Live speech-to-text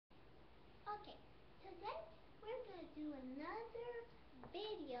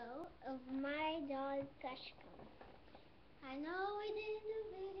video of my dog cascao. I know we didn't do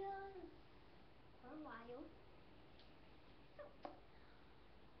videos for a while.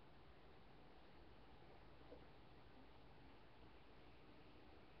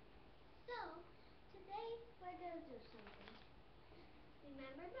 So today we're gonna do something.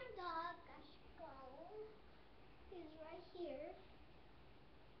 Remember my dog cascao? He's right here.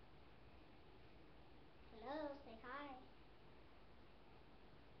 Hello, say hi.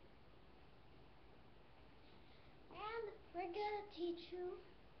 And we're gonna teach you.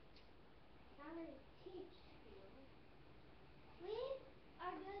 I'm gonna teach you. We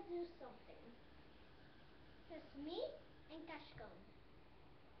are gonna do something. Just me and cascao.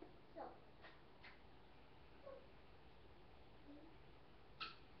 So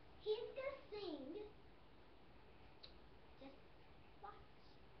he's gonna sing. Just watch.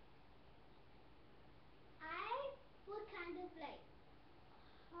 I will kind of like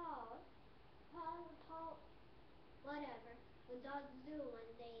paw, whatever the dogs do when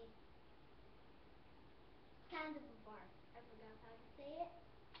they kind of a bark. I forgot how to say it.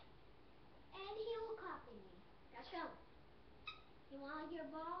 And he will copy me. Cascao, you want your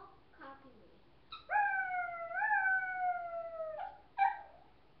ball? Copy me.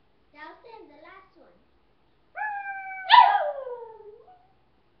 That was him, the last one.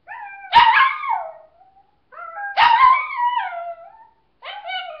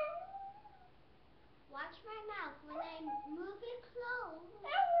 Watch my mouth. When I move it close,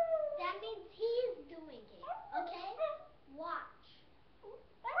 that means he's doing it. Okay? Watch.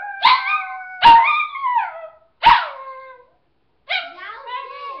 That was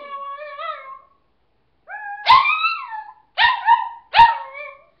him.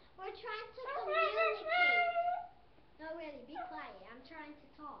 We're trying to communicate. No, really, be quiet. I'm trying to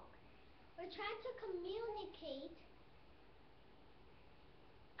talk. We're trying to communicate.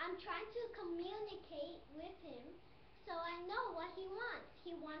 I'm trying to communicate with him so I know what he wants.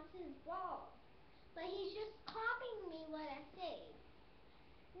 He wants his ball. But he's just copying me what I say.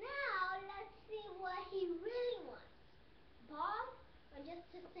 Now, let's see what he really wants. Ball or just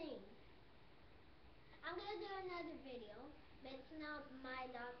to sing? I'm going to do another video, but it's not my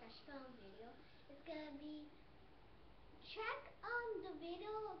dog cascao video. It's going to be, check on the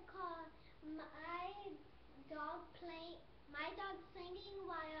video called My Dog Singing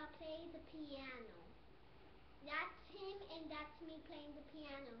While I Play the Piano. That's him and that's me playing the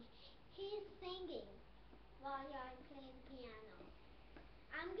piano. He's singing while I play the piano.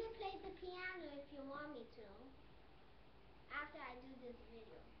 I'm going to play the piano if you want me to after I do this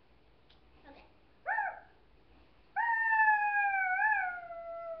video. Okay.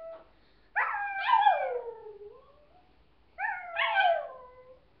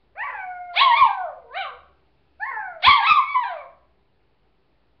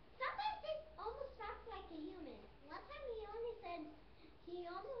 He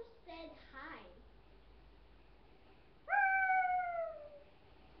almost said hi.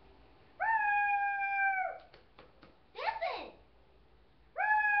 Listen!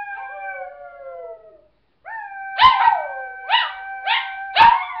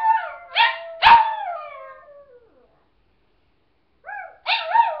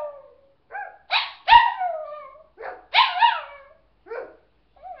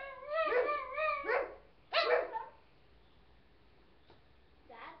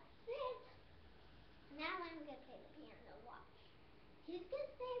 He's going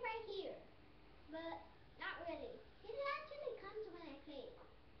to stay right here, but not really. He actually comes when I play.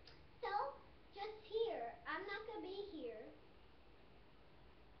 So, just here. I'm not going to be here.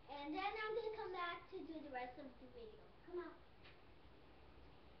 And then I'm going to come back to do the rest of the video. Come on.